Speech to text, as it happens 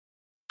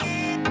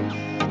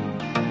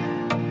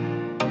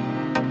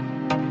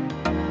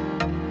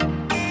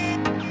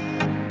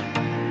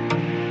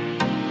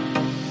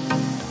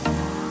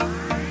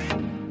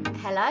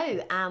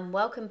and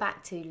welcome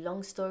back to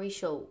Long Story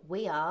Short.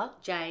 We are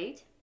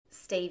Jade,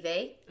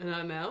 Stevie, and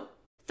I'm Mel.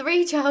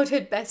 3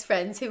 childhood best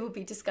friends who will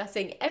be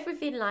discussing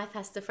everything life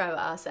has to throw at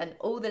us and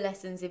all the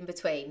lessons in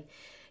between.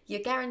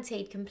 You're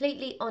guaranteed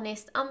completely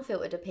honest,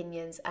 unfiltered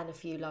opinions and a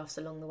few laughs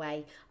along the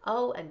way.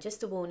 Oh, and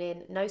just a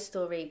warning, no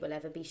story will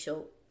ever be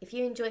short. If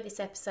you enjoyed this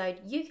episode,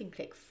 you can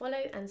click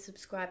follow and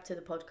subscribe to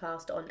the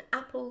podcast on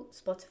Apple,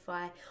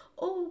 Spotify,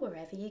 or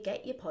wherever you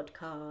get your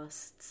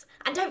podcasts.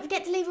 And don't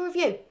forget to leave a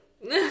review.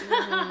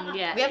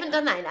 Yeah. We haven't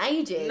done that in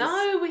ages.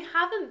 No, we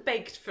haven't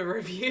begged for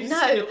reviews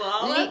No, in a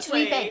while.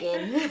 literally have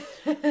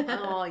we? begging.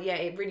 Oh, yeah,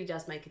 it really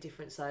does make a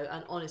difference though.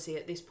 And honestly,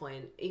 at this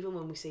point, even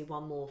when we see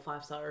one more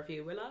 5-star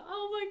review, we're like,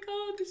 oh my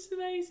God, this is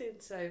amazing.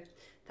 So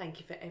thank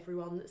you for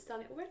everyone that's done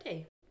it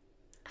already.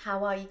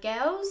 How are you,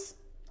 girls?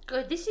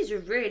 Good. This is a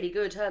really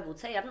good herbal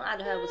tea. I've not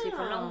had a herbal tea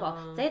for a long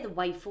while. They're the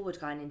way forward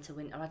going into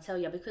winter, I tell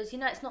you, because, you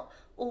know, it's not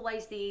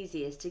always the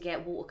easiest to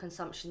get water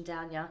consumption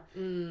down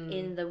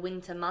in the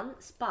winter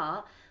months,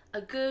 but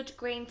a good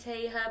green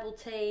tea, herbal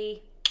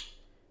tea,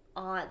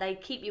 they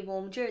keep you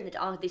warm during the day.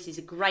 Oh, this is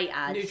a great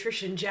ad.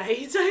 Nutrition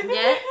Jade.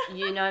 Yeah,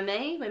 you know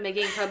me, with my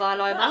ginkgo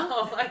biloba.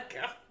 Oh my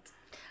God.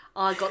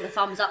 I got the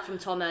thumbs up from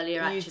Tom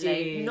earlier,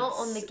 actually. did. Not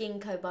on the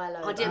ginkgo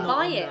biloba. I didn't Not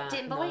buy on it. that,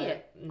 Didn't buy no,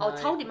 it. no. I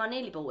told him I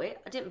nearly bought it.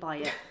 I didn't buy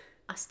it.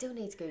 I still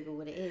need to Google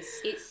what it is.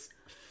 It's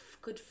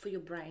good for your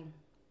brain.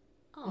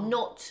 Oh.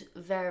 Not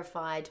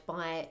verified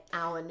by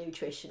our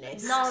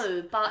nutritionist.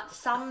 No, but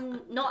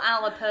not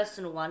our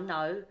personal one,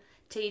 no.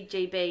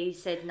 TGB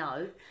said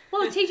no.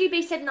 Well,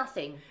 TGB said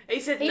nothing. He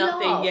said He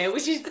nothing, laughed. yeah,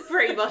 which is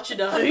pretty much a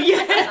no,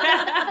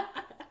 yeah.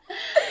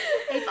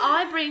 If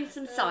I bring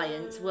some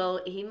science,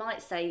 well, he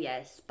might say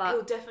yes, He'll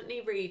but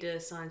definitely read a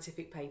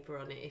scientific paper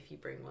on it if you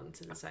bring one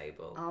to the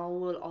table. I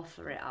will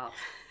offer it up.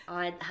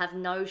 I have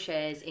no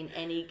shares in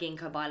any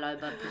ginkgo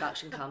biloba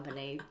production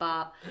company,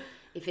 but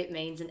if it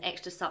means an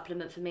extra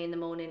supplement for me in the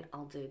morning,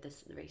 I'll do the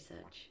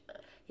research.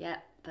 Yeah,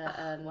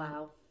 but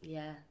Wow.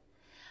 yeah.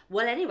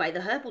 Well, anyway,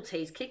 the herbal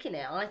tea's kicking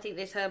it. I think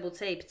this herbal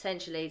tea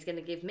potentially is going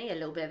to give me a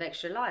little bit of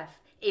extra life.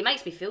 It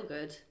makes me feel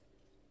good.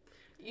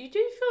 You do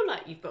feel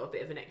like you've got a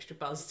bit of an extra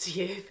buzz to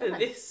you for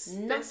this.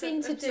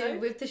 Nothing this to do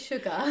episode. with the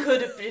sugar.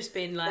 Could have just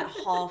been like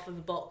half of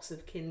a box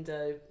of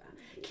Kinder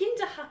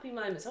Happy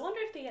Moments. I wonder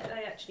if they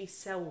actually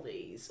sell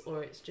these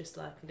or it's just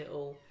like a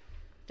little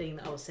thing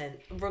that I was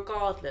sent.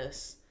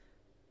 Regardless,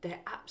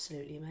 they're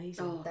absolutely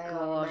amazing. Oh, They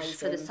are gosh.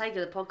 For the amazing. sake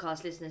of the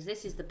podcast listeners,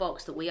 this is the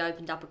box that we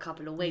opened up a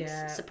couple of weeks.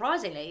 Yeah.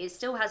 Surprisingly, it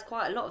still has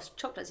quite a lot of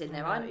chocolates in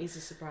there. Oh, it is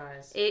a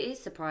surprise. It is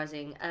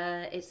surprising.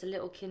 It's a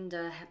little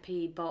Kinder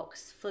Happy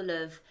box full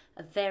of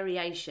a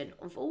variation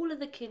of all of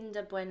the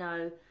Kinder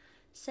Bueno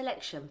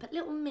selection, but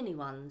little mini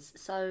ones.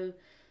 So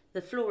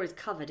the floor is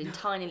covered in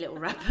tiny little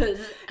wrappers.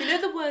 You know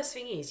the worst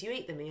thing is you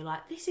eat them and you're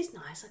like, this is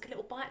nice, like a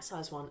little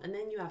bite-sized one, and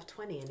then you have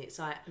 20 and it's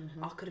like,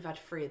 I could have had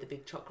 3 of the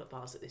big chocolate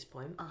bars at this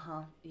point.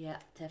 Yeah,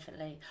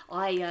 definitely.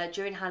 I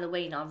during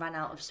Halloween I ran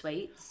out of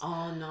sweets.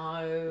 Oh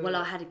no. Well,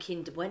 I had a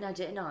Kinder Bueno,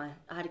 didn't I?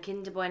 I had a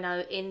Kinder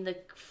Bueno in the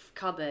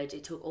cupboard.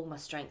 It took all my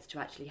strength to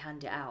actually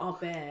hand it out. I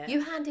bet.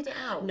 You handed it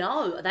out.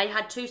 No, they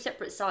had 2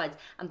 separate sides,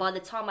 and by the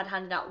time I'd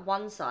handed out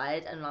one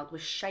side and like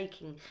was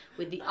shaking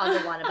with the other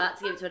one, about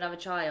to give it to another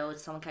child,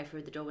 someone came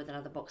through the door with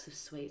another box of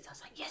sweets. I was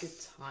like, yes, Good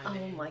Oh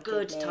timing. my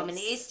good goodness. time, and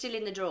it is still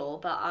in the drawer.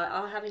 But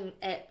I having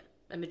ate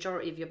a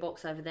majority of your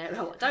box over there.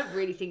 I don't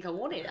really think I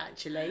want it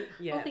actually.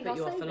 Yeah, I think but I'll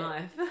you're save for it.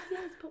 life.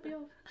 Yes, put me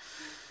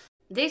off.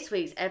 This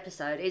week's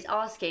episode is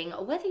asking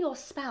whether your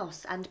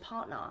spouse and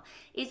partner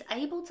is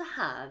able to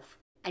have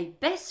a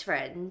best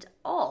friend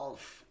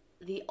of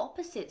the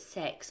opposite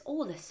sex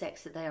or the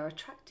sex that they are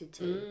attracted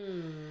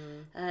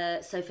to.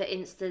 So, for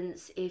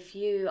instance, if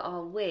you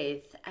are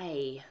with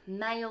a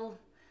male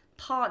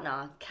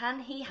partner,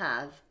 can he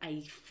have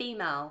a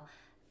female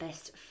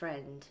best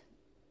friend?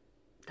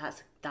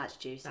 That's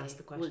juicy. That's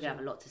the We're going to have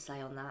a question. lot to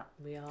say on that.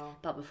 We are.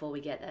 But before we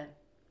get there,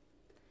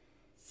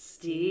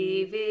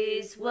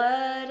 Stevie's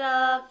word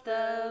of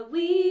the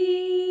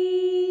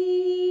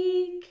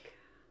week.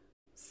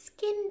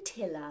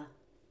 Skintilla.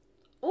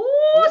 Ooh,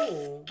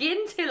 Ooh.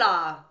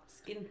 Skintilla.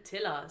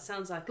 Skintilla.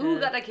 Sounds like Who a...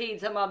 got the key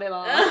to my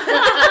bimmer?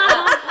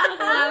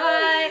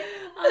 I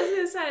was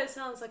going to say, it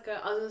sounds like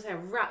a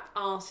rap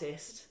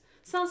artist.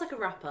 Sounds like a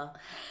rapper.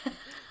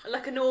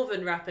 Like a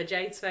northern rapper,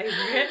 Jade's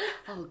favourite.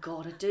 Oh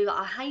God, I do.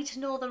 I hate a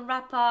northern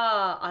rapper.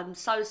 I'm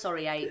so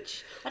sorry,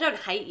 H. I don't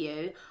hate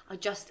you. I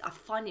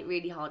find it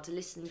really hard to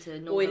listen to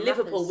northern Or in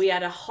Liverpool, rappers. we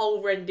had a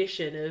whole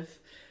rendition of...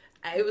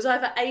 It was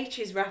either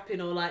H's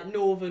rapping or like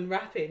northern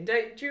rapping.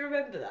 Do you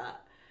remember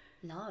that?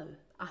 No.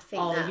 I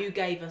think Oh, that... you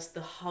gave us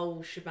the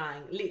whole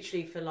shebang,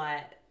 literally for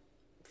like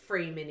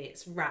 3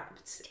 minutes,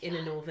 rapped in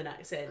a northern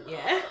accent.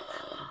 Yeah,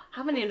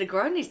 How many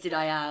Negronis did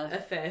I have? a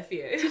fair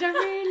few. Did I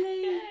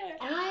really?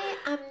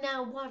 I am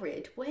now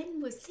worried.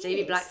 When was Stevie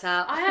this? blacked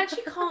out. I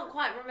actually can't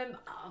quite remember.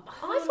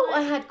 I thought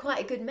I had quite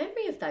a good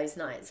memory of those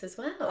nights as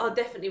well. I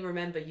definitely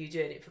remember you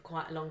doing it for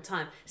quite a long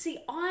time. See,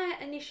 I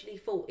initially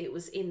thought it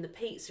was in the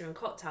pizza and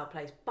cocktail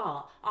place,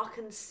 but I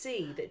can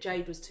see that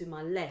Jade was to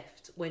my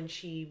left when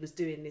she was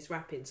doing this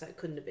rapping, so it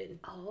couldn't have been.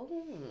 Oh.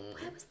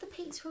 Where was the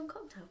pizza and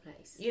cocktail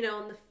place? You know,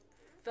 on the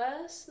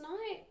first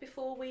night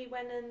before we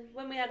went and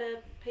when we had a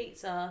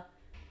pizza.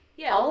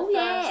 Yeah, on the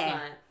first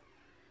night.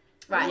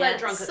 Right, we weren't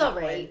drunk at that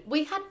sorry. point.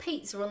 We had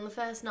pizza on the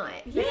first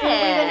night. Yeah. Before we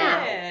went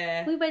out.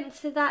 Yeah. We went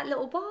to that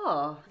little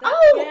bar.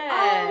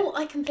 Oh,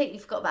 I completely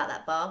forgot about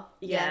that bar.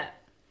 Yeah.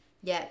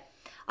 Yeah.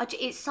 It's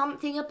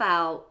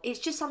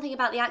just something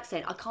about the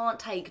accent. I can't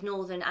take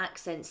northern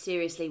accents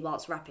seriously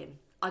whilst rapping.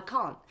 I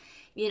can't.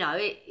 You know,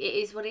 it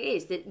is what it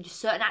is. That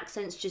certain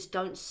accents just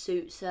don't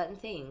suit certain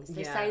things.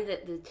 They say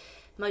that the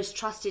most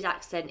trusted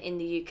accent in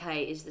the UK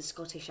is the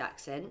Scottish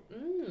accent.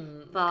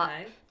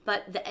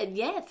 But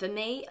for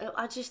me,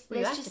 I just Well,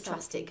 you there's have just to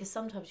trust it because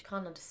sometimes you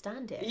can't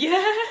understand it.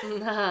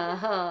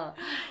 Yeah.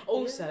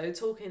 Also,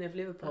 talking of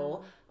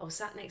Liverpool, I was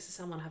sat next to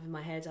someone having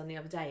my hair done the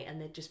other day, and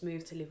they'd just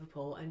moved to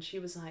Liverpool, and she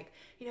was like,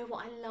 you know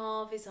what I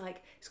love is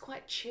like it's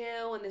quite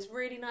chill and there's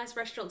really nice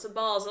restaurants and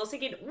bars. And I was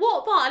thinking,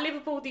 what part of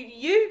Liverpool did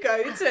you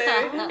go to?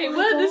 It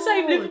weren't the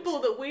same Liverpool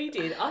that we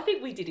did. I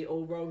think we did it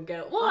all wrong,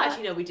 girl. Well,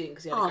 actually, no, we didn't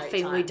because we had a great I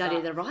think time, we done but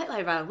it the right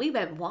way round. We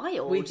went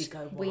wild. We did go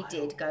wild. We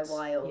did go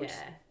wild.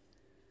 Yeah.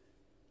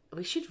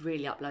 We should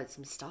really upload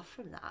some stuff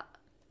from that.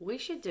 We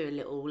should do a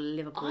little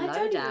Liverpool I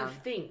don't lowdown.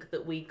 even think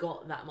that we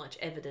got that much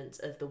evidence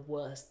of the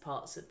worst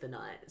parts of the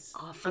nights.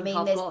 I I think mean,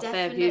 I've there's got a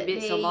fair definitely few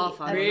bits on my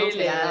phone. a Really?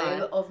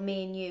 video of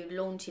me and you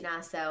launching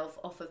ourselves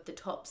off of the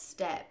top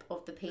step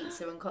of the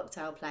pizza and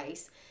cocktail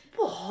place,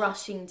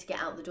 rushing to get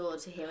out the door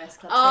to hear S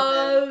Club 7.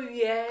 Oh,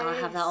 yeah. I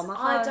have that on my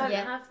I phone. don't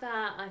Yeah. have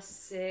that. I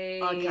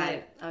see.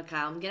 Okay, I'm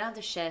going to have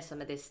to share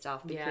some of this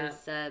stuff Yeah.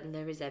 because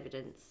there is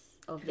evidence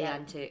of the Yeah.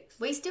 antics.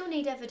 We still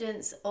need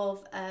evidence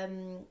of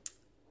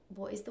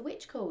what is the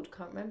witch called?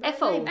 Can't remember. her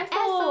Ethel. name. Ethel.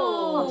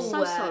 Oh,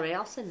 so sorry.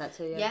 I'll send that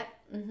to you. Yep.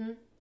 Mm-hmm.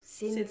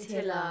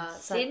 Scintilla.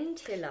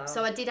 Scintilla.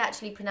 So I did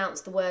actually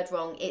pronounce the word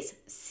wrong. It's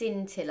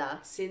scintilla.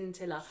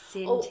 Scintilla.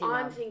 Scintilla. Oh,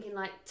 I'm thinking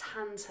like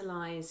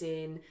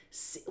tantalising.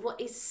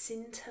 What is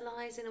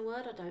scintillising a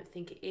word? I don't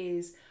think it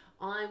is.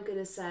 I'm going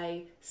to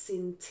say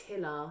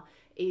scintilla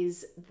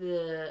is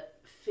the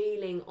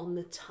feeling on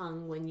the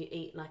tongue when you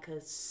eat like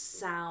a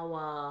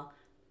sour,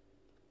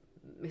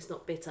 it's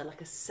not bitter, like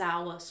a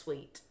sour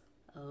sweet.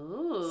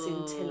 Oh.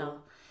 Scintilla.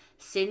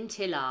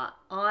 Scintilla.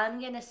 I'm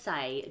going to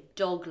say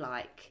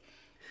dog-like.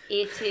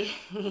 It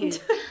is.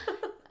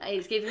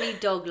 It's giving me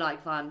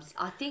dog-like vibes.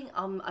 I think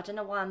I don't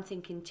know why I'm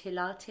thinking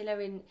Tilla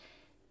in.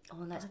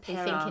 Oh, that's You're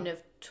Pera. thinking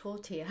of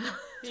tortilla.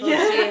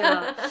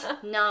 Tortilla.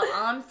 No,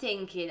 I'm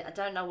thinking. I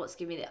don't know what's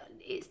giving it.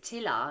 It's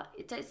Tilla.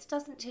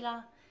 Doesn't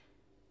Tilla.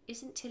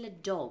 Isn't Tilla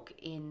dog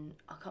in?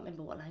 I can't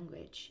remember what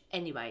language.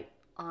 Anyway,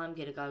 I'm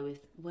gonna go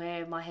with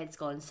where my head's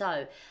gone.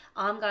 So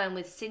I'm going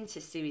with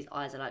Cintilla's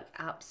eyes are like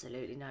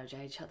absolutely no,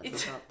 Jade. Shut the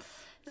fuck up.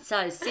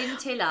 So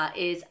scintilla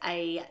is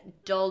a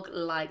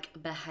dog-like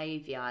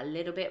behaviour, a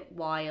little bit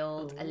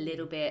wild, a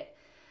little bit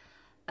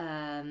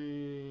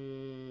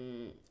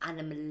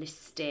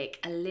animalistic,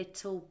 a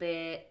little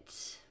bit,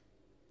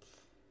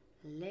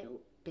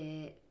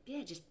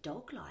 yeah, just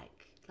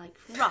dog-like, like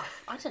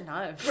rough. I don't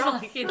know,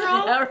 rough. I've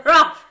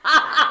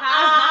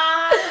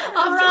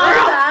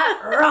tried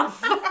that.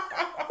 Rough.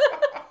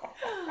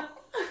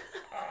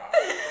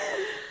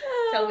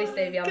 Tell me,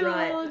 Stevie, I'm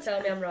right.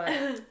 Tell me I'm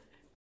right.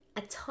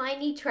 A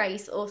tiny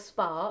trace or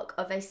spark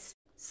of a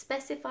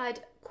specified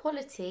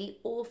quality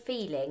or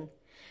feeling.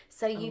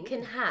 So you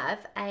can have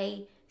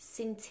a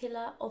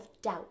scintilla of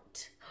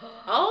doubt.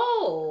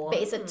 Oh,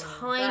 But it's a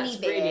tiny that's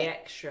bit. really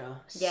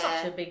extra. Yeah.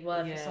 Such a big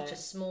word Yeah. for such a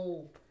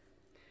small.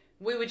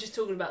 We were just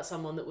talking about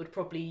someone that would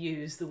probably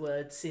use the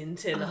word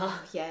scintilla.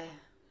 Oh, yeah.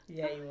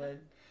 Yeah, you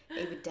would.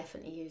 He would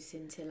definitely use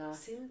scintilla.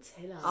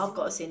 Scintilla. I've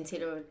got a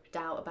scintilla of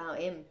doubt about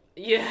him.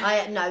 Yeah.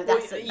 I no,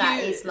 that you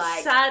is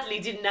like sadly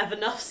didn't have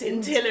enough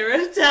scintilla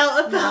of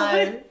doubt about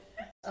it.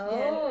 no.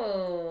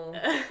 Oh,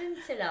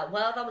 scintilla.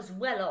 Well, that was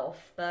well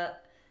off,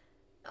 but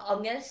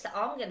I'm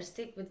gonna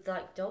stick with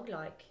like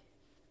dog-like.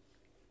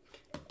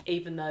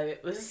 Even though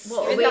it was.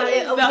 What are we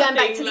going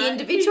back to the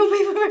individual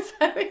we were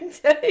referring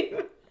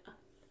to?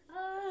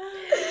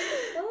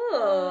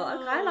 Oh,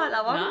 okay, I like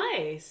that one.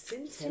 Nice.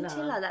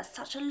 Scintilla. That's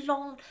such a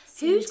long.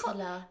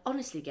 Scintilla.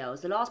 Honestly,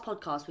 girls, the last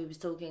podcast we was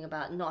talking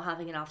about not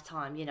having enough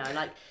time. You know,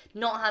 like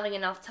not having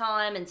enough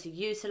time and to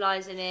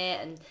utilising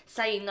it and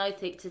saying no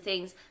to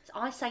things. So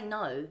I say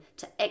no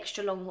to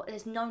extra long.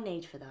 There's no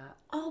need for that.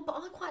 Oh, but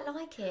I quite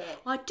like it.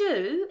 I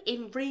do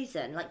in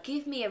reason. Like,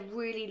 give me a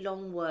really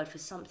long word for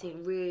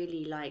something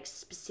really like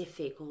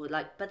specific or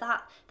like. But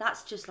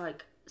that's just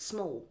like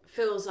small.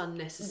 Feels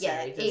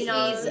unnecessary. Yeah, it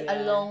is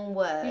a long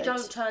word. You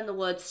don't turn the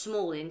word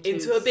small into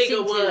a bigger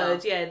scintilla.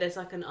 word. Yeah, there's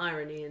like an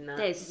irony in that.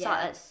 There's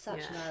Yeah. such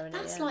an irony.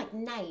 That's yeah. like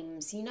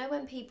names. You know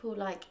when people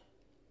like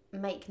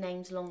make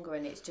names longer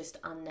and it's just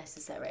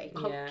unnecessary.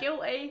 Yeah. I'm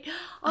guilty.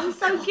 I'm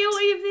so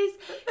guilty of this.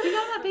 You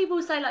know that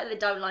people say like they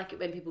don't like it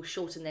when people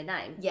shorten their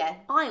name? Yeah.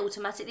 I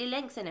automatically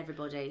lengthen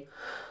everybody.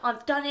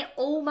 I've done it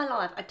all my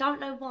life. I don't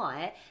know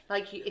why.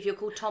 Like if you're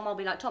called Tom, I'll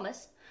be like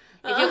Thomas.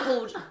 If you're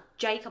called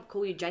Jacob, I'll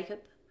call you Jacob.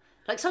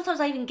 Like sometimes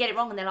I even get it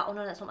wrong and they're like, oh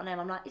no, that's not my name.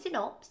 I'm like, is it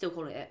not? Still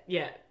calling it.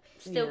 Yeah.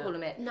 Still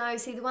calling it. No,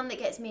 see, the one that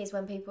gets me is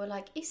when people are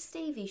like, is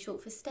Stevie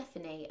short for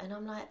Stephanie? And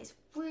I'm like, it's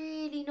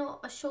really not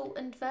a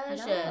shortened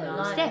version. No.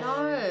 Like, Steph.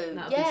 no.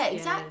 That'd Yeah, be-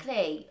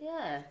 exactly.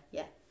 Yeah.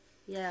 Yeah.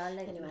 Yeah, I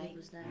lengthen Anyway.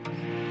 people's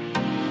names.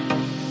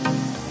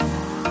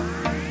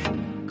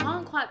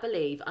 Can't quite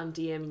believe I'm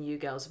DMing you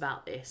girls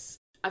about this.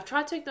 I've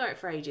tried to ignore it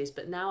for ages,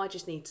 but now I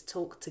just need to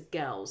talk to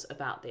girls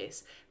about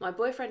this. My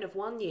boyfriend of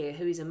 1 year,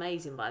 who is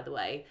amazing by the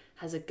way,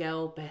 has a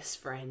girl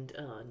best friend.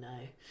 Oh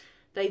no.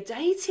 They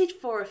dated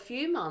for a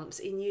few months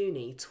in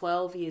uni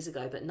 12 years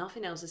ago, but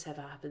nothing else has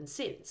ever happened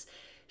since.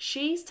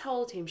 She's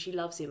told him she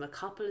loves him a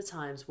couple of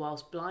times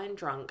whilst blind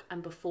drunk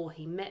and before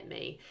he met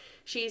me.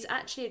 She is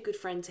actually a good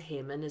friend to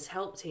him and has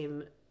helped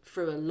him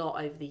through a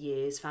lot over the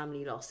years,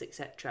 family loss,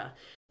 etc.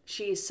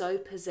 She is so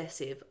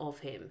possessive of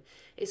him.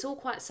 It's all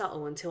quite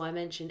subtle until I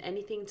mention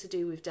anything to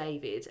do with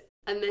David.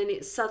 And then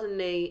it's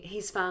suddenly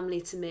his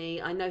family to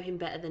me. I know him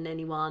better than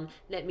anyone.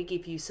 Let me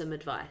give you some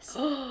advice.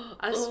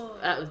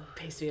 That would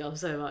piss me off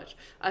so much.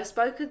 I've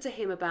spoken to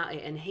him about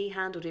it and he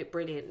handled it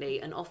brilliantly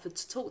and offered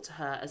to talk to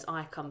her as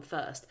I come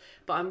first.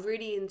 But I'm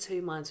really in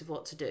two minds with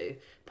what to do.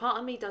 Part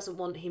of me doesn't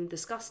want him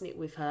discussing it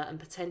with her and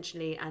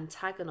potentially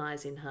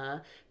antagonising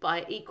her, but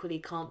I equally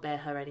can't bear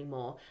her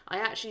anymore. I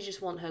actually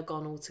just want her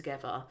gone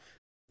altogether.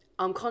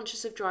 I'm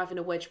conscious of driving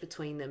a wedge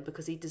between them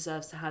because he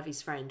deserves to have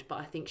his friend, but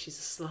I think she's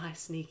a sly,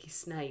 sneaky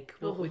snake.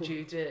 What would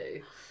you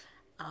do?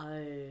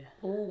 Oh.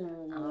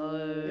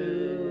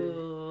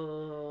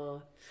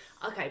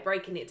 Okay,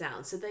 breaking it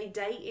down. So they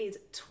dated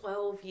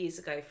 12 years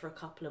ago for a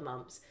couple of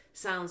months.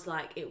 Sounds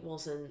like it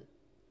wasn't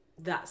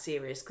that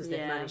serious because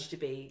they've managed to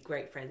be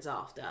great friends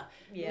after.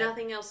 Yeah.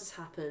 Nothing else has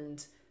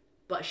happened,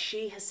 but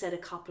she has said a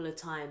couple of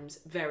times,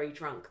 very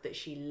drunk, that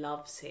she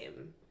loves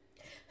him.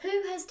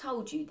 Who has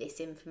told you this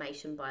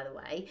information, by the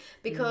way?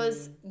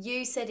 Because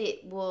you said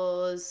it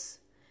was,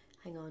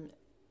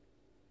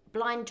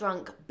 blind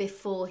drunk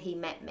before he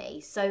met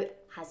me. So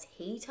has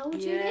he told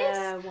you this?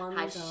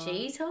 Has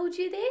she told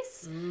you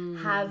this?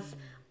 Have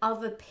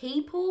other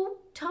people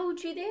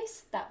told you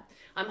this?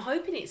 I'm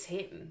hoping it's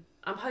him.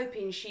 I'm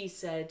hoping she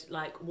said,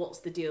 like, what's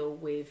the deal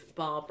with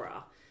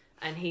Barbara?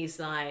 And he's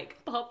like,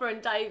 Barbara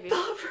and David.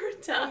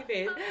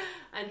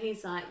 And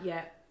he's like,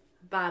 yeah,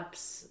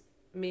 Babs...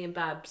 Me and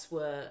Babs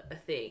were a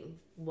thing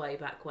way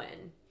back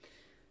when.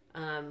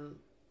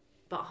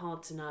 But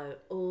hard to know.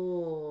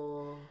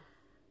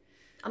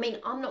 I mean,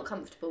 I'm not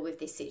comfortable with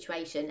this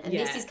situation. And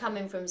this is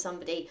coming from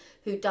somebody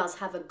who does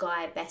have a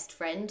guy best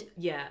friend.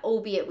 Yeah.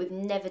 Albeit we've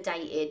never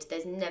dated.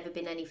 There's never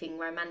been anything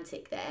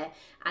romantic there.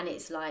 And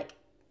it's like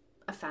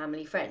a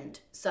family friend.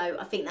 So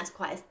I think that's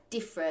quite a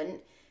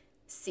different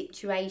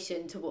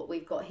situation to what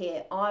we've got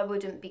here. I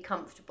wouldn't be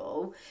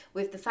comfortable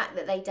with the fact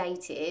that they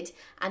dated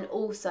and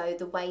also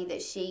the way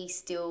that she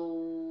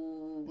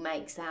still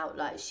makes out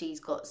like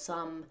she's got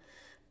some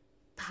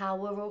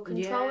power or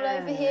control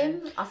over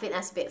him. I think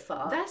that's a bit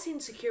far. That's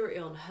insecurity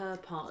on her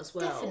part as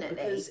well. Definitely.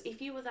 Because if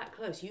you were that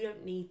close, you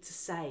don't need to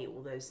say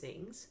all those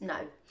things.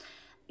 No.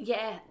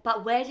 Yeah,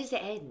 but where does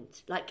it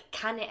end? Like,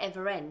 can it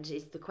ever end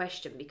is the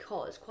question,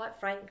 because quite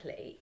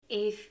frankly,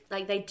 if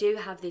like they do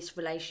have this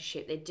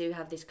relationship, they do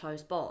have this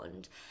close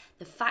bond,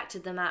 the fact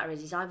of the matter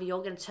is either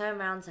you're going to turn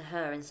around to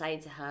her and say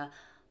to her,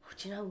 oh,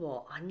 do you know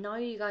what? I know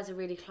you guys are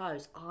really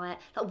close.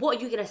 What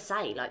are you going to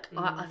say? Like,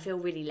 I feel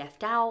really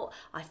left out.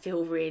 I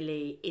feel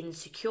really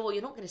insecure.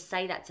 You're not going to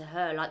say that to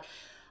her. Like,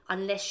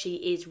 unless she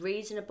is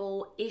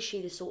reasonable, is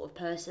she the sort of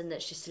person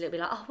that's just a little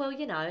bit like, oh, well,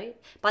 you know,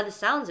 by the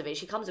sounds of it,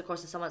 she comes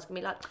across as someone that's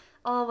going to be like,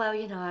 oh, well,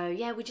 you know,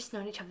 yeah, we've just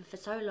known each other for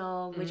so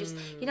long. We're just,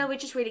 you know, we're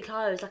just really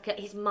close. Like,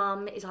 his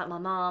mum is like my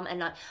mum. And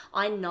like,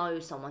 I know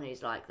someone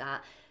who's like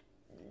that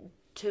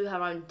to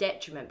her own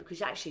detriment,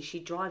 because actually she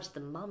drives the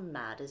mum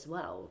mad as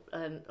well.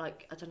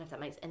 Like, I don't know if that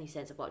makes any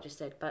sense of what I just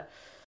said, but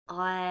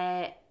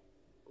I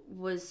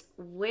was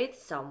with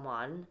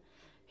someone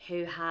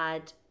who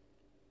had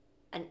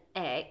an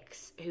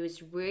ex who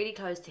was really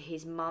close to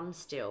his mum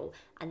still,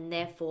 and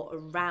therefore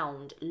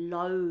around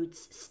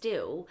loads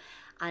still,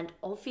 and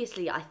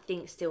obviously I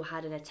think still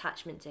had an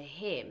attachment to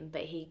him,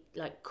 but he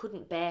like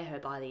couldn't bear her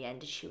by the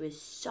end, and she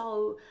was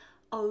so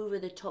over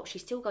the top. She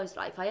still goes,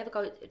 like, if I ever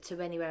go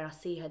to anywhere and I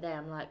see her there,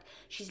 I'm like,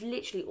 she's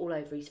literally all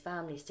over his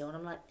family still, and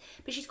I'm like,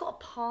 but she's got a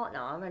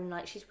partner and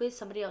like she's with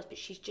somebody else, but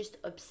she's just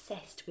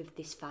obsessed with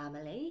this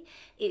family.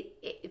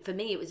 It for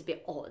me it was a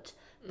bit odd,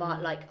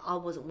 but like I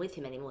wasn't with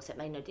him anymore, so it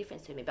made no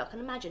difference to me. But I can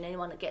imagine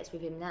anyone that gets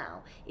with him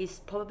now is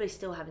probably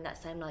still having that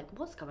same like,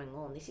 what's going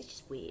on? This is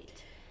just weird.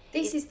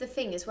 This is the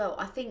thing as well.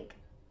 I think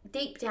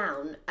deep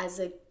down as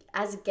a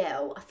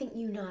girl, I think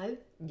you know.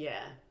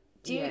 Yeah.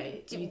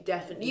 You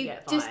definitely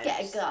get vibes. just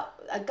get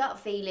a gut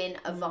feeling,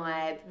 a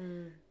vibe.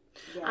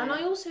 Yeah. And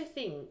I also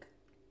think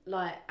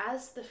like,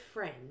 as the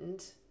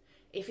friend,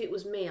 if it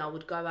was me, I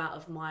would go out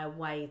of my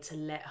way to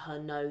let her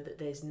know that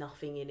there's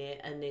nothing in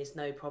it and there's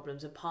no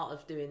problems. And part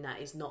of doing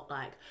that is not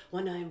like,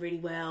 well, I know him really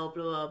well,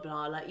 blah, blah,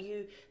 blah. Like,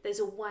 there's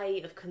a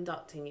way of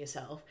conducting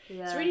yourself.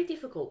 Yeah. It's really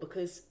difficult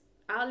because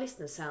our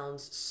listener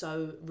sounds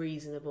so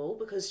reasonable,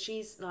 because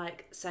she's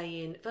like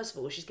saying, first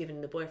of all, she's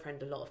giving the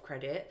boyfriend a lot of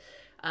credit.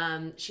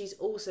 She's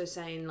also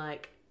saying,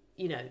 like,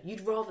 you know,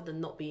 you'd rather than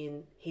not be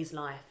in his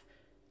life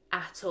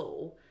at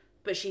all.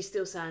 But she's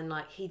still saying,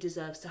 like, he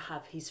deserves to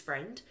have his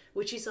friend,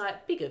 which is,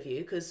 like, big of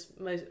you, because,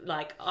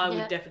 I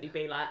would definitely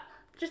be like,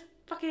 just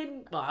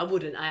fucking... Well,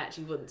 I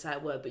actually wouldn't say a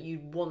word, but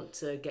you'd want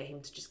to get him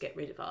to just get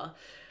rid of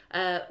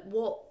her.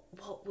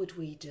 What would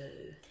we do?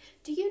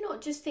 Do you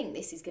not just think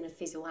this is going to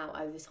fizzle out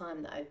over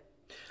time, though?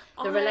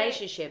 The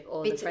relationship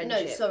or the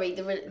friendship? No, sorry,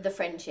 the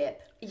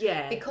friendship.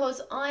 Yeah.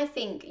 Because I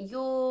think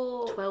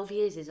 12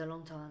 years is a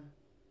long time.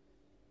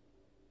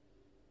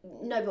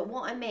 No, but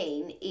what I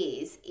mean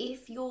is,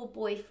 if your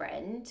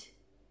boyfriend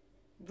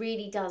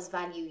really does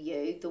value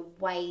you the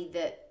way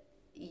that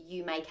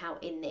you make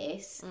out in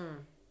this,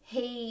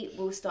 he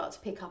will start to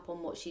pick up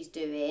on what she's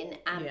doing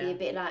and be a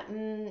bit like,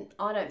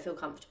 I don't feel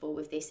comfortable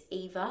with this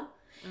either.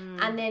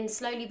 And then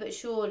slowly but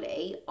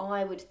surely,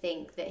 I would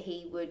think that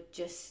he would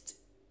just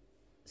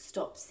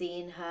stop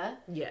seeing her.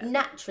 Yeah.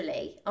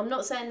 Naturally. I'm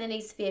not saying there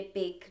needs to be a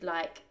big,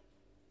 like,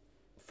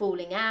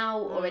 falling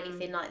out or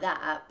anything like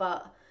that,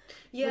 but...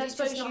 Yeah, would I it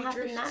suppose just not you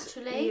happen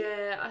naturally?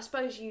 Yeah, I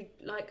suppose you,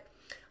 like...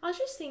 I was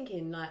just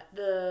thinking, like,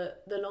 the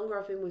longer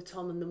I've been with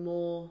Tom and the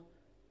more...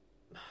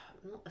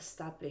 not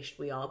established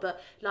we are,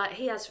 but, like,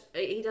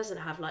 he doesn't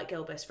have, like,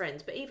 girl best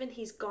friends, but even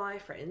his guy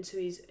friends, who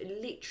he's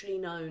literally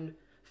known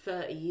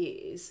 30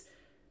 years,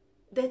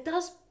 there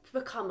does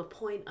become a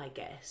point, I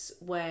guess,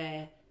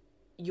 where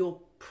your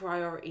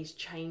priorities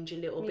change a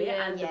little bit,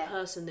 and the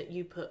person that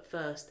you put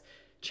first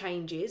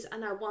changes.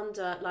 And I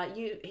wonder, like,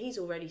 he's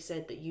already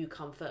said that you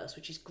come first,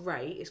 which is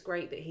great. It's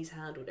great that he's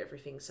handled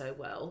everything so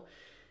well.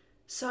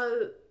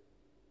 So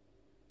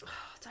I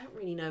don't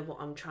really know what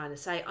I'm trying to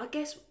say. I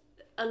guess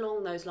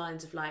along those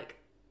lines of, like,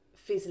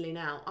 fizzling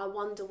out, I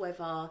wonder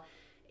whether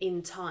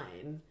in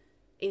time,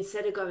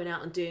 instead of going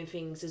out and doing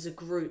things as a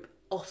group,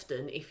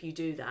 often if you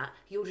do that,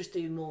 you'll just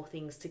do more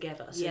things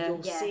together, so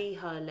you'll see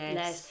her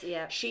less.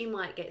 She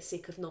might get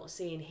sick of not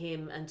seeing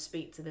him and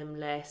speak to them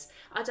less.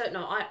 I don't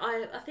know.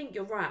 I think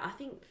you're right. I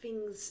think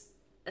things,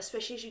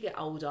 especially as you get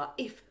older,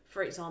 if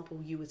for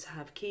example you were to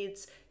have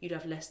kids, you'd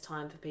have less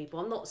time for people.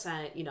 I'm not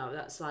saying, you know,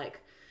 that's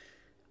like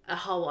a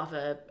whole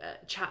other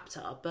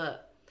chapter,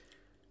 but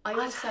I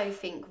also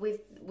think with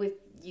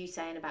you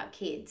saying about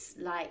kids,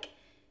 like,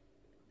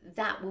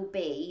 that will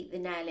be the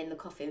nail in the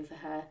coffin for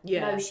her.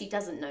 No, she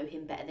doesn't know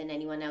him better than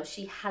anyone else.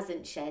 She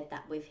hasn't shared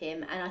that with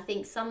him. And I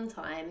think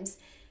sometimes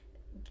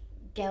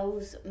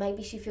girls,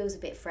 maybe she feels a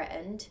bit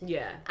threatened.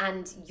 Yeah.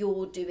 And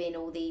you're doing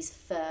all these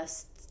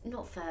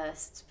not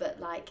firsts, but,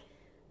 like,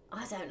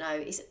 I don't know,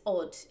 it's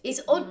odd. It's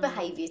odd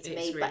behaviour to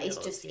me, really, but it's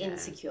just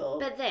insecure.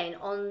 But then,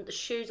 on the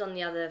shoes on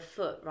the other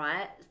foot,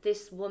 right,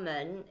 this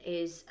woman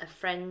is a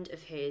friend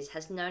of his,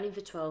 has known him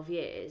for 12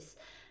 years.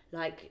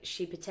 Like,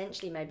 she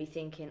potentially may be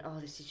thinking, oh,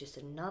 this is just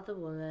another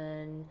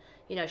woman.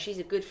 You know, she's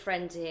a good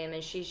friend to him,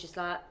 and she's just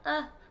like,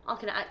 I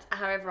can act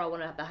however I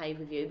want to behave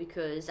with you,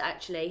 because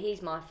actually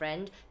he's my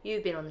friend.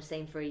 You've been on the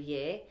scene for a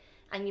year,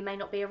 and you may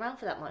not be around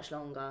for that much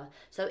longer.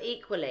 So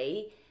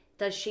equally,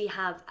 does she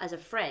have, as a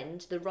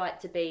friend, the right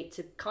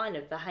to kind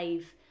of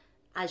behave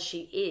as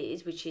she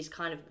is, which is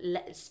kind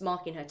of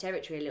marking her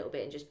territory a little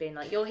bit and just being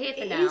like, you're here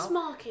for now. It is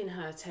marking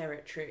her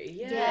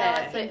territory,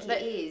 I think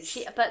it is.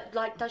 But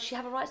like, does she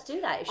have a right to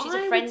do that if she's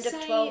a friend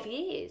of 12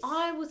 years?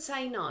 I would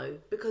say no,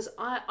 because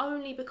I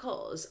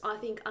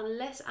think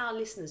unless our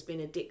listener's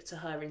been a dick to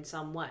her in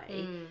some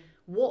way,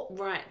 what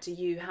right do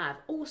you have?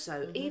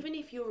 Also, even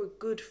if you're a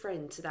good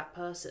friend to that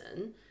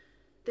person,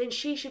 then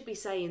she should be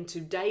saying to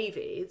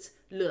David,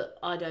 look,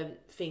 I don't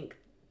think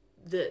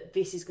that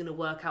this is going to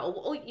work out,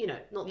 or you know,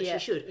 not that she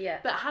should,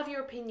 but have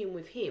your opinion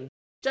with him.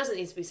 Doesn't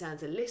need to be saying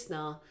to the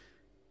listener,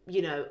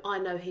 you know, I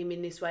know him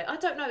in this way. I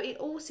don't know, it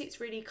all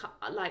sits really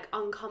like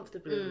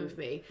uncomfortably with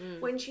me.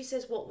 When she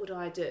says, what would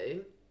I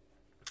do?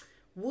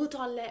 Would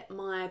I let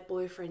my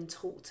boyfriend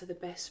talk to the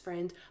best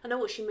friend? I know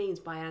what she means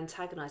by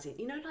antagonising.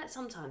 You know, like,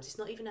 sometimes it's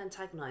not even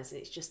antagonising,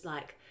 it's just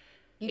like,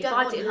 you don't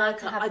want her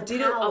to have the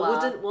power. I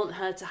wouldn't want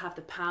her to have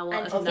the power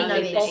and of knowing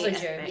it that she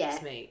bothers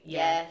affects me.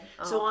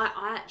 So I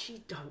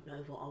actually don't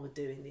know what I would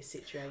do in this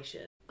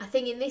situation. I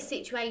think in this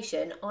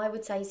situation, I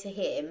would say to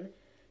him,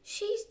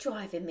 she's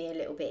driving me a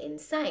little bit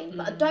insane,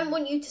 but I don't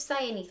want you to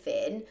say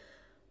anything.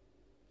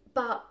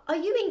 But are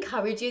you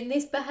encouraging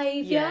this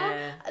behaviour?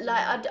 Yeah.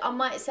 Like, I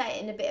might say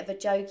it in a bit of a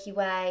jokey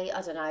way.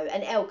 I don't know.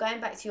 And Elle, going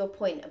back to your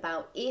point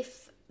about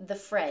if the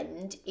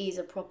friend is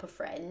a proper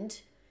friend,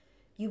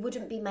 you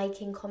wouldn't be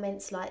making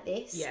comments like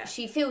this. Yeah.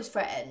 She feels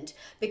threatened,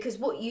 because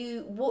what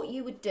you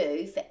would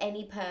do for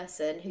any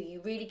person who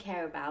you really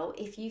care about,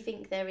 if you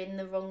think they're in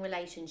the wrong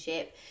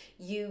relationship,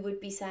 you would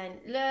be saying,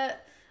 look,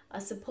 I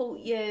support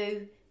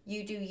you.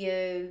 you do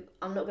you.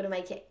 I'm not going to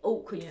make it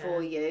awkward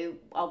for you.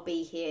 I'll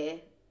be here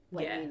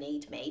when you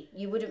need me.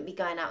 You wouldn't be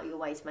going out of your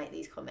way to make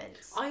these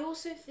comments. I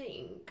also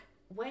think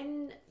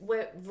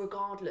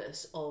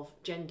regardless of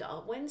gender,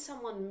 when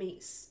someone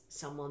meets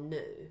someone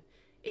new,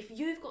 if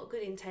you've got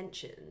good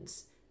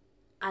intentions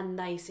and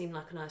they seem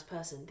like a nice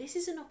person, this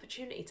is an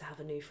opportunity to have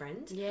a new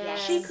friend.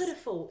 Yes. She could have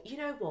thought, you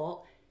know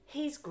what,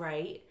 he's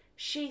great,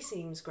 she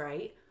seems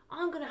great,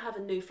 I'm going to have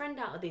a new friend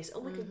out of this,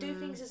 and we can do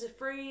things as a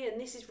free, and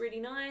this is really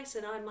nice,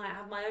 and I might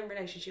have my own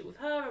relationship with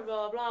her, and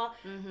blah, blah,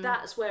 blah.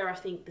 That's where I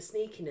think the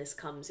sneakiness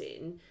comes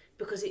in,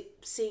 because it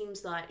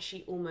seems like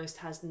she almost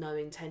has no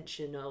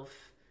intention of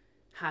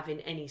having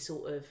any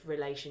sort of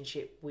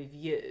relationship with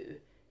you.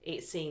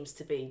 It seems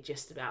to be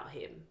just about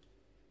him.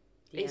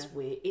 Yeah. It's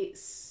weird.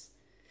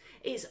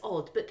 It's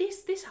odd, but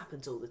this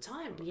happens all the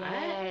time, right?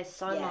 Yeah,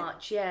 so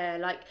much. Yeah,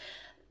 like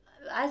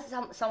as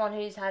someone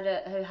who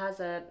has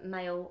a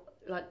male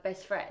like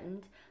best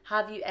friend,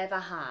 have you ever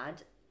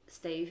had,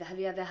 Steve? Have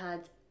you ever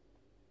had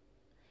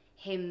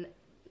him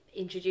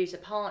introduce a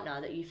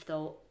partner that you've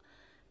thought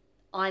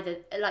either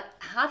like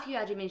have you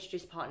had him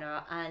introduce a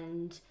partner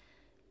and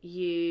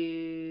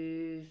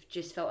you've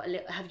just felt a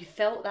little, have you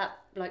felt that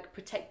like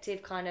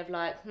protective kind of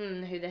like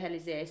who the hell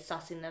is this,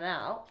 sussing them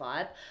out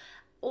vibe,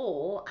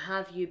 or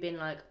have you been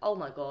like, oh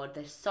my god,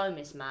 they're so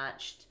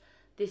mismatched,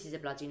 this is a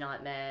bloody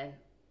nightmare,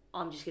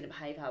 I'm just going to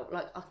behave how,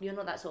 like, you're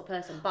not that sort of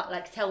person, but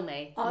like tell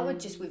me. I would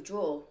just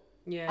withdraw.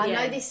 Yeah. I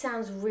know this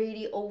sounds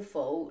really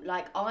awful.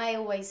 Like, I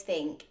always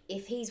think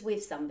if he's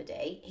with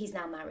somebody, he's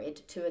now married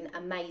to an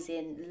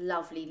amazing,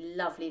 lovely,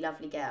 lovely,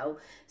 lovely girl.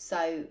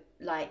 So,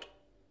 like,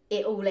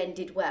 it all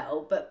ended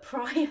well. But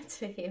prior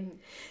to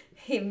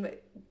him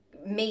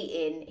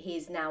meeting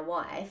his now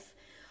wife,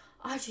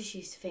 I just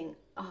used to think,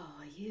 oh,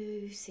 are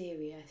you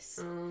serious?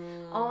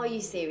 Are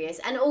you serious?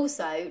 And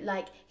also,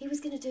 like, he was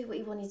going to do what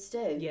he wanted to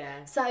do.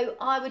 Yeah. So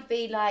I would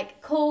be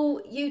like,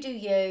 cool, you do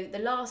you. The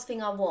last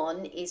thing I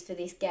want is for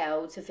this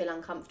girl to feel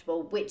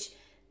uncomfortable, which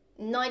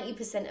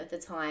 90% of the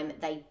time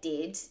they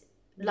did.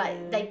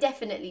 Like, they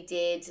definitely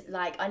did.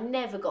 Like, I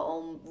never got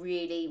on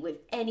really with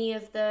any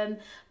of them.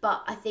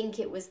 But I think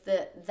it was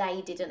that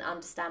they didn't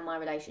understand my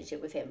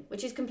relationship with him,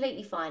 which is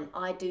completely fine.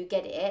 I do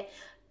get it.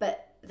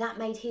 But that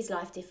made his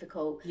life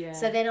difficult. Yeah.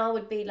 So then I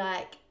would be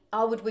like,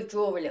 I would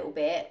withdraw a little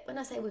bit. When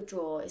I say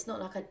withdraw, it's not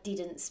like I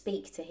didn't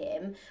speak to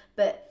him,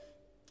 but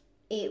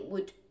it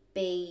would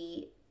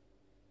be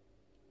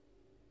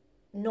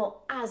not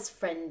as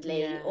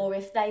friendly. Yeah. Or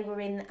if they were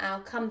in our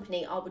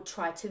company, I would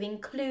try to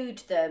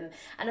include them.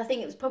 And I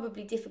think it was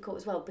probably difficult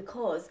as well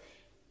because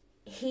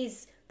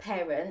his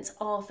parents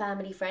are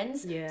family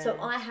friends. Yeah. So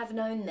I have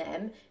known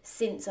them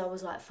since I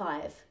was like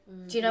 5.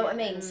 Do you know what I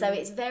mean? So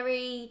it's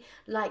very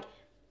like...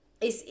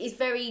 It's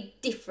very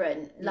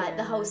different, like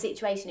the whole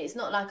situation. It's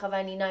not like I've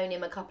only known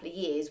him a couple of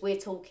years. We're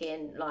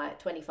talking like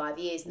 25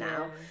 years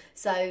now. Yeah.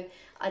 So,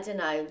 I don't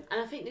know. And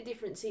I think the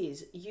difference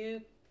is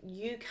you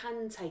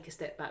can take a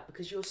step back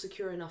because you're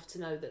secure enough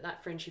to know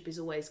that friendship is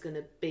always going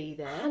to be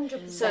there.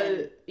 100%.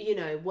 So, you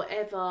know,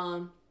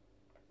 whatever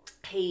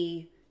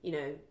he, you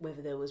know,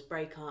 whether there was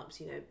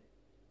breakups, you know,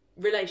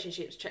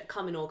 relationships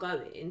coming or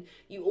going,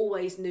 you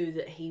always knew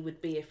that he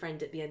would be a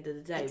friend at the end of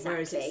the day. Exactly.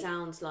 Whereas it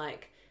sounds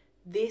like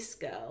this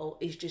girl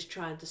is just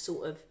trying to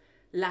sort of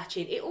latch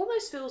in. It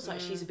almost feels like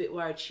she's a bit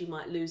worried she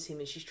might lose him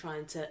and she's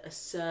trying to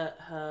assert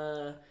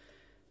her,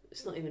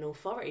 it's not even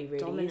authority really,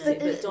 dominance. is it?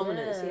 But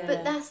dominance, yeah.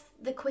 But that's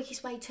the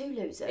quickest way to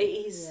lose them. It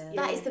is. Yeah.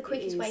 Yeah, That is the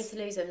quickest it way is. to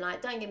lose them.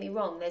 Like, don't get me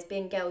wrong, there's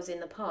been girls in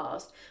the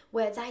past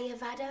where they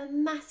have had a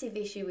massive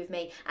issue with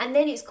me. And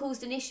then it's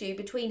caused an issue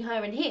between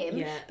her and him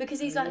Yeah. because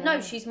he's like,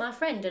 no, she's my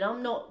friend and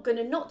I'm not going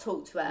to not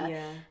talk to her.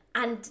 Yeah.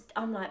 And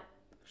I'm like,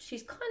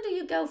 she's kind of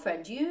your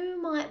girlfriend.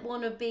 You might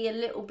want to be a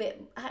little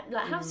bit...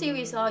 Like, how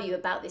serious are you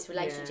about this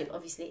relationship? Yeah.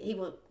 Obviously,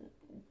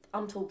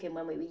 I'm talking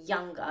when we were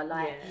younger,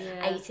 like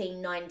Yeah.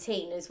 18,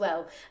 19 as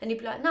well. And he'd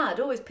be like, no, I'd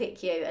always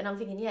pick you. And I'm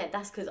thinking, yeah,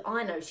 that's because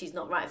I know she's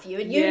not right for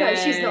you. And you know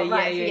she's not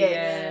right for you.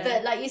 Yeah.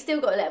 But, like, you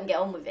still got to let them get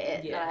on with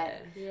it. Yeah. Like,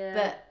 Yeah.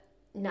 but,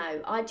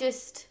 no, I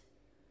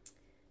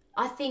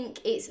think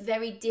it's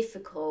very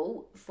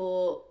difficult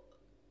for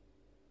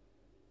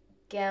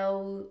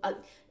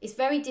it's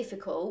very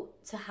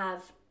difficult to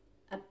have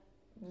a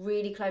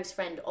really close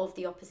friend of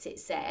the opposite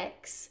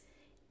sex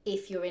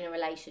if you're in a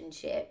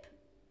relationship.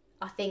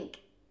 I think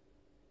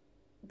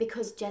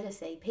because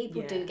jealousy,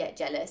 people do get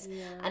jealous,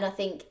 and I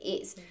think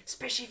it's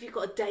Especially if you've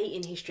got a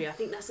dating history. I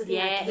think that's the thing.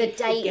 Yeah, I the keep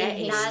dating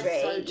forgetting. history,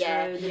 That's so true,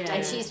 yeah. the Yeah. And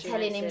dating she's history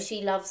telling makes him it-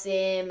 she loves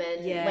him,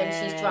 and when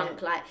she's Yeah.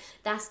 drunk, like,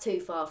 that's too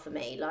far for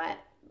me. Like,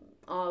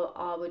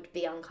 I would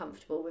be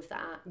uncomfortable with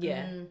that.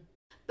 Yeah.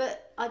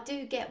 But I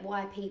do get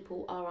why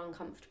people are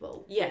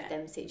uncomfortable Yeah. with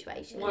them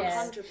situations.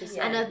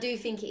 100%. And I do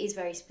think it is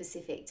very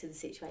specific to the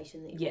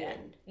situation that you're Yeah.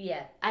 in.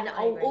 Yeah. And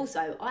I agree.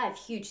 also, I have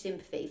huge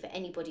sympathy for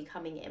anybody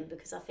coming in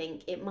because I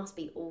think it must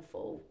be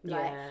awful.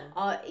 Like,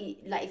 Yeah.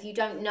 like if you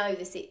don't know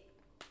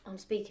I'm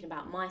speaking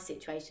about my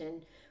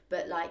situation,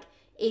 but like,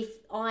 if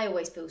I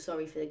always feel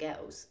sorry for the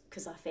girls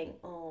because I think,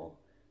 oh,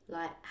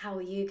 like, how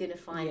are you going to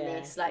find Yeah.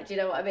 this? Like, do you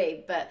know what I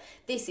mean? But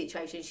this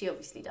situation, she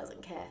obviously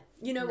doesn't care.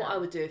 You know what I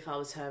would do if I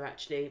was her,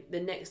 actually? The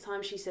next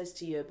time she says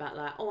to you about,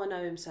 like, oh, I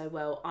know him so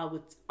well,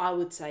 I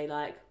would say,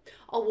 like,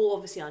 oh, well,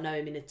 obviously I know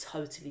him in a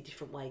totally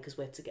different way because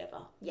we're together.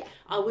 Yeah.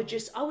 I would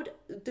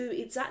do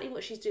exactly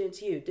what she's doing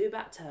to you. Do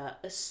back to her.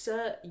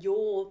 Assert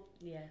your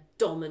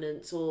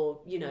dominance, or,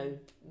 you know,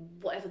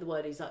 whatever the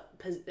word is. Like,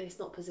 it's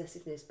not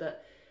possessiveness,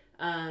 but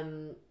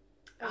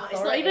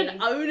it's not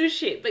even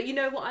ownership, but you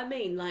know what I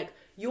mean. Like,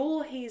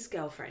 you're his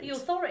girlfriend. The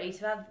authority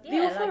to have...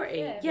 The authority,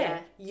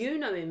 yeah. You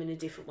know him in a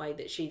different way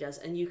that she does,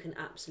 and you can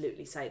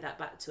absolutely say that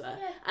back to her.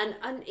 Yeah.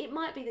 And it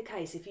might be the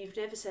case, if you've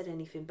never said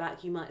anything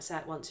back, you might say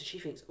it once and she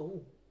thinks,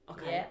 oh,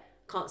 okay,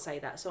 can't say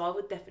that. So I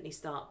would definitely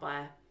start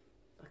by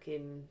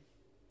fucking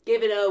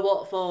giving her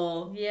what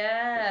for.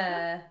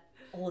 Yeah.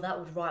 Oh, that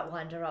would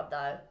wind her up,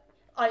 though.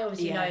 I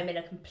obviously know him in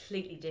a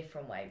completely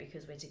different way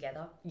because we're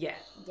together. Yeah.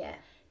 Yeah.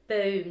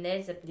 Boom,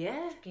 there's a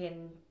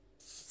fucking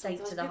stake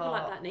Sometimes to the people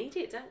heart. like that need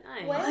it, don't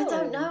they? Well, I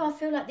don't know. I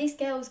feel like this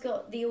girl's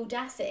got the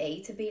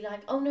audacity to be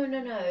like, oh,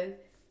 no.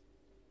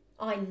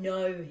 I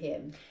know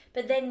him.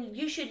 But then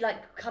you should,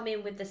 like, come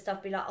in with the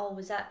stuff, be like, oh,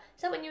 is that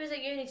when you was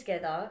at uni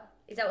together?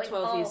 Is that when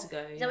 12 years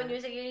ago. Is that when you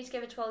was at uni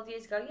together 12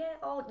 years ago? Yeah.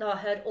 Oh, no, I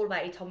heard all about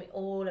it. He told me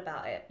all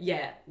about it.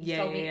 Yeah. He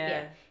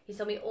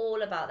told me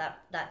all about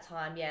that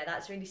time. Yeah,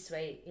 that's really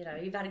sweet. You know,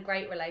 you've had a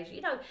great relationship.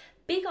 You know,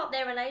 big up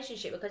their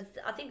relationship, because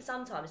I think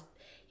sometimes,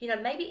 you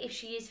know, maybe if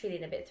she is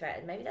feeling a bit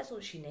threatened, maybe that's all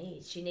she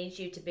needs. She needs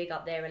you to big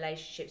up their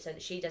relationship so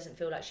that she doesn't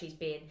feel like she's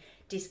being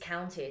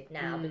discounted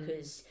now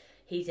because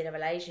he's in a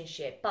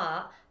relationship.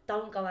 But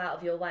don't go out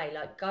of your way.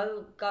 Like,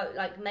 go,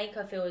 like, make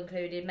her feel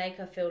included. Make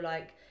her feel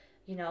like,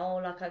 you know,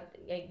 like,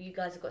 you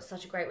guys have got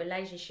such a great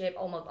relationship.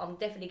 Oh, I'm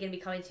definitely going to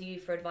be coming to you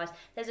for advice.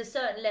 There's a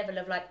certain level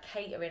of, like,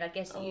 catering, I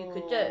guess, that you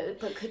could do.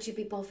 But could you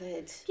be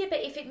bothered? Yeah,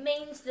 but if it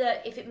means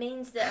that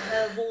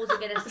her walls are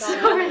going to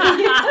start...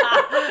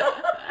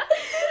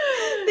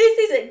 This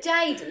isn't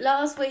Jade.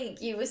 Last week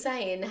you were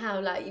saying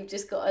how, like, you've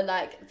just got to,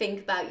 like,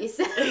 think about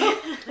yourself.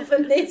 For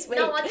this week,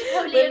 No, I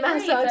totally we're agree,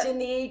 massaging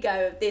the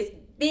ego of this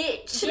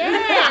bitch.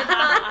 Yeah,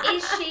 but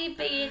is she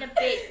being a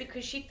bitch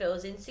because she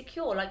feels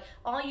insecure? Like,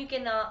 are you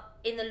gonna,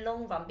 in the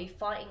long run, be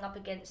fighting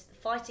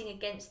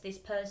against this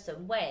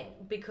person when,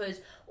 because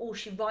all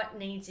she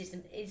needs is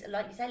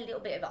like you say, a little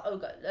bit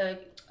of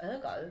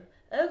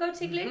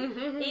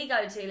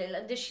ego tickling.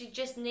 Like, does she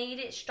just need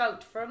it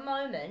stroked for a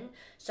moment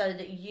so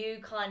that you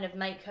kind of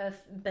make her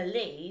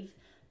believe,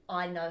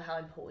 I know how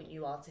important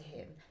you are to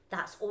him.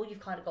 That's all you've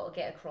kind of got to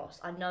get across.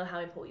 I know how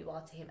important you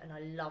are to him and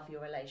I love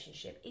your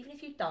relationship, even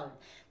if you don't.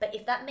 But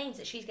if that means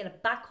that she's going to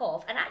back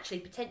off and actually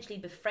potentially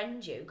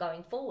befriend you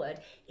going forward,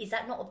 is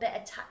that not a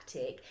better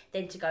tactic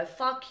than to go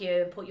fuck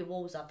you and put your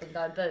walls up and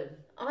go boom?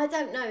 I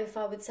don't know if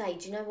I would say,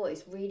 do you know what?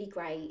 It's really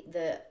great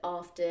that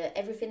after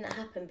everything that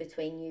happened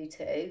between you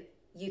two,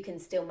 you can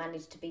still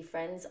manage to be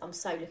friends. I'm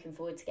so looking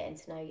forward to getting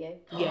to know you.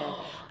 Yeah.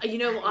 You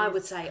know what I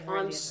would say?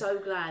 brilliant. I'm so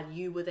glad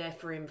you were there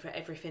for him for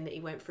everything that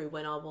he went through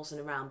when I wasn't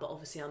around, but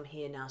obviously I'm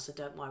here now, so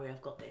don't worry,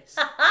 I've got this.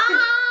 But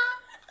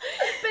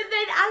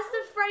then as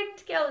the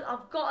friend, girl,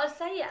 I've got to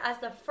say it, as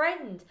the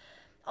friend,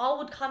 I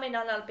would come in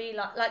and I'd be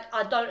like,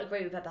 I don't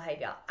agree with her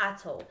behaviour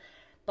at all.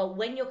 But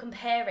when you're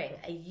comparing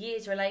a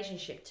year's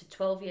relationship to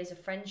 12 years of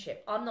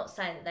friendship, I'm not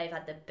saying that they've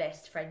had the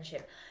best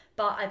friendship,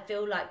 but I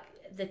feel like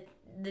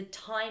the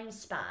time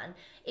span,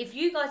 if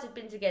you guys had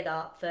been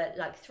together for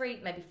like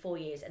 3, maybe 4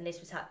 years and this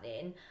was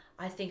happening,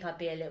 I think I'd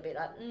be a little bit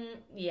like,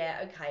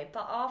 yeah, okay.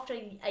 But after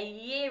a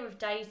year of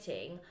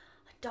dating,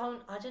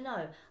 I don't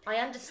know.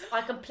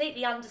 I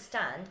completely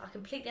understand. I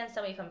completely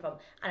understand where you're coming from.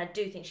 And I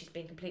do think she's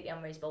been completely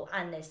unreasonable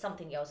and there's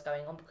something else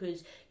going on,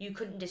 because you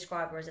couldn't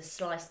describe her as a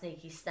sly,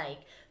 sneaky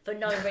snake for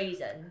no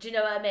reason. Do you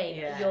know what I mean?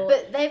 Yeah.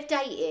 But they've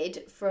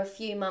dated for a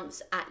few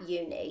months at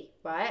uni,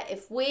 right?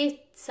 If we're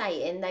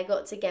saying they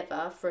got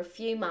together for a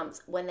few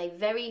months when they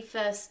very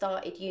first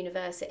started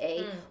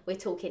university, we're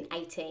talking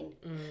 18.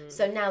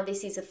 So now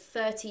this is a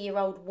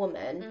 30-year-old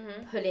woman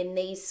pulling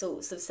these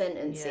sorts of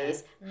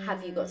sentences. Yeah.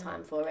 Have you got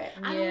time for it?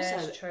 And Yeah,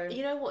 also, it's true.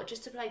 you know what,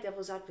 just to play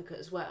devil's advocate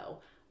as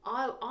well,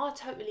 I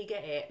totally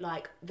get it,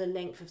 like, the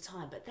length of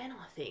time, but then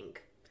I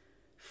think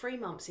 3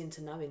 months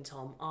into knowing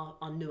Tom,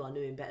 I knew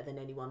him better than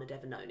anyone had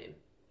ever known him.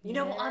 You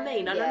know what I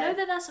mean? And I know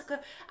that that's like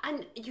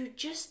and you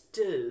just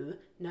do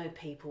know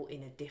people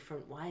in a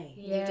different way.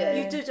 Yeah.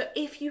 You do. So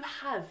if you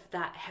have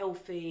that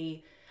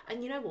healthy,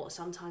 and you know what,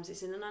 sometimes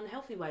it's in an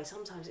unhealthy way,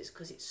 sometimes it's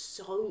because it's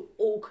so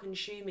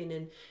all-consuming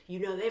and you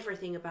know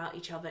everything about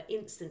each other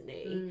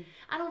instantly.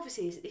 And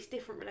obviously it's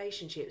different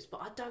relationships,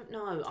 but I don't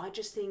know. I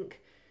just think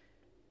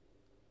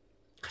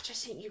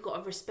you've got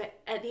to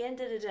respect, at the end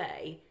of the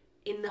day,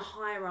 in the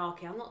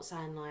hierarchy, I'm not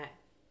saying like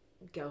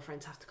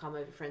girlfriends have to come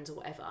over friends or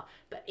whatever,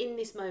 but in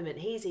this moment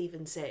he's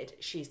even said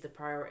she's the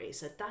priority,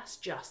 so that's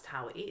just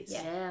how it is.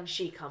 Yeah.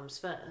 She comes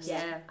first.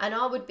 Yeah. And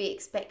I would be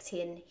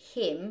expecting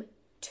him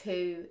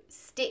to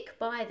stick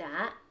by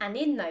that, and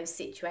in those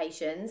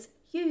situations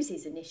use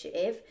his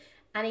initiative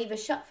and either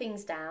shut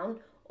things down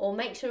or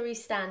make sure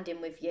he's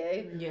standing with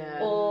you,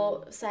 Yeah.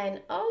 or saying,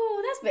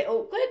 oh, that's a bit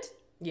awkward,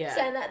 Yeah.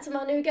 saying that to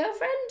my new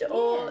girlfriend,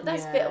 or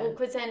that's a bit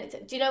awkward saying it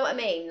to... Do you know what I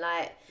mean?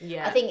 Like,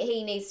 Yeah. I think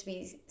he needs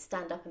to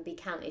stand up and be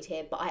counted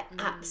here, but I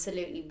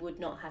absolutely would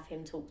not have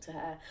him talk to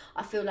her.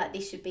 I feel like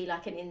this should be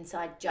like an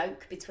inside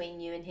joke between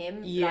you and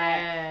him.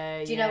 Yeah.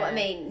 Like, do you know what I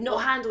mean? Or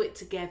handle it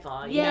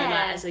together, you know,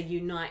 like as a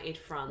united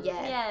front.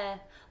 Yeah. Yeah.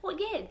 Well,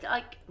 yeah,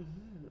 like,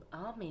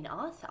 I mean,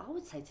 I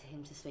would say to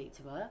him to speak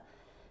to her.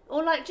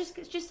 Or, like, just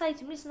say to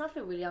him, listen, I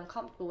feel really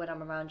uncomfortable when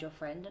I'm around your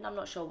friend and I'm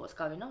not sure what's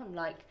going on.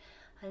 Like,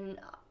 and,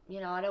 you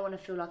know, I don't want to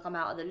feel like I'm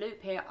out of the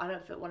loop here. I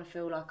don't want to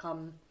feel like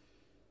I'm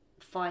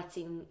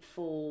fighting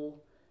for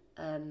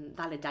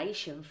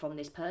validation from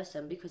this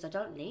person, because I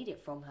don't need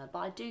it from her. But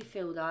I do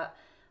feel that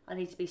I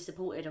need to be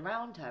supported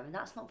around her, and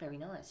that's not very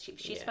nice.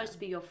 She's supposed to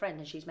be your friend,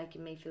 and she's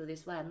making me feel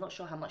this way. I'm not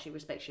sure how much she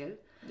respects you.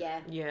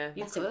 Yeah. Yeah.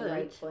 That's a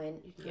great point.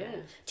 Yeah.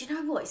 Do you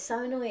know what? It's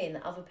so annoying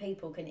that other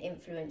people can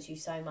influence you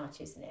so much,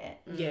 isn't it?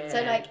 Yeah.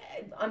 So, like,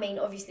 I mean,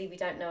 obviously we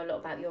don't know a lot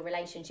about your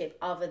relationship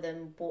other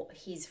than what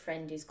his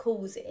friend is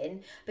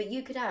causing, but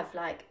you could have,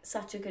 like,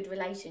 such a good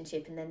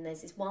relationship and then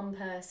there's this one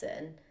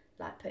person,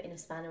 like, putting a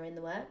spanner in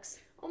the works.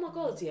 Oh my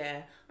God,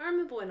 yeah. I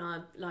remember when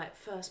I, like,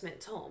 first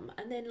met Tom,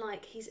 and then,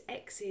 like, his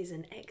exes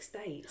and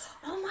ex-dates.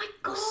 Oh my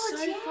God,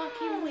 so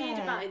fucking weird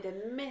about it.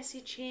 They'd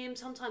message him.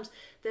 Sometimes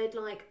they'd,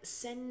 like,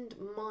 send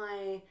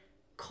my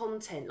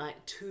content,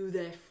 like, to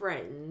their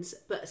friends,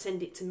 but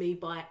send it to me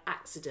by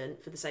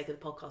accident for the sake of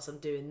the podcast. I'm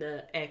doing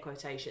the air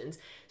quotations.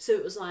 So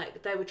it was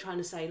like, they were trying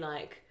to say,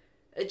 like,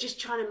 just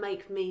trying to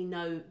make me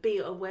be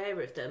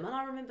aware of them. And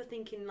I remember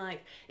thinking,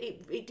 like,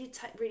 it did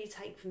really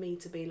take for me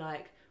to be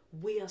like,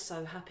 we are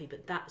so happy,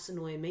 but that's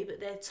annoying me, but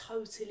they're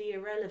totally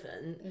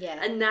irrelevant. Yeah.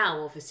 And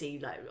now, obviously,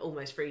 like,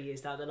 almost 3 years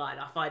down the line,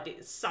 I find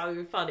it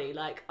so funny.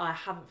 Like, I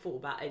haven't thought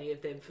about any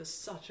of them for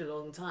such a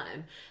long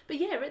time. But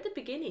yeah, at the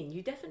beginning,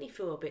 you definitely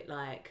feel a bit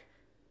like,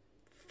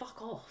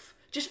 fuck off.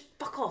 Just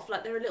fuck off.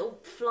 Like, they're a little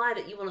fly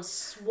that you want to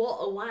swat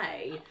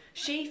away.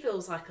 She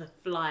feels like a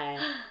fly.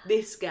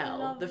 This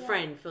girl, the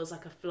friend, feels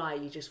like a fly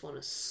you just want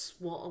to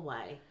swat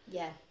away.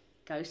 Yeah.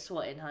 Go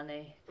swatting,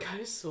 honey.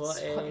 Go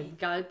swatting.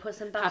 Go put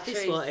some batteries.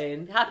 Happy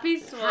swatting. Happy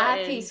swatting.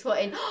 Happy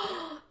swatting.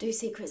 Do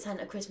Secret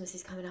Santa, Christmas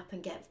is coming up,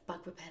 and get bug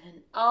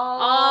repellent.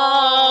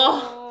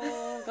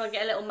 Oh. Go and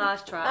get a little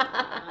mouse trap.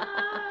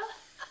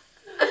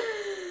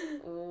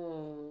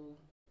 Oh,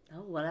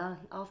 well,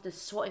 after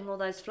swatting all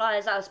those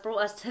flies, that has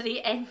brought us to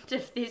the end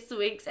of this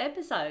week's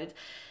episode.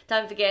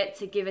 Don't forget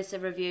to give us a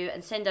review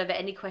and send over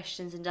any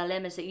questions and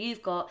dilemmas that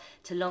you've got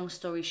to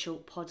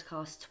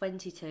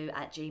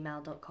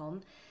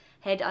longstoryshortpodcast22@gmail.com.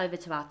 Head over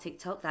to our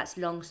TikTok, that's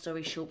Long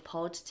Story Short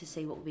Pod, to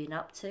see what we've been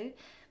up to.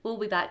 We'll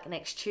be back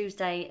next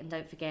Tuesday, and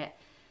don't forget,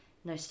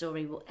 no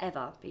story will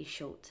ever be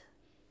short.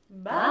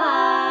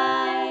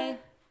 Bye.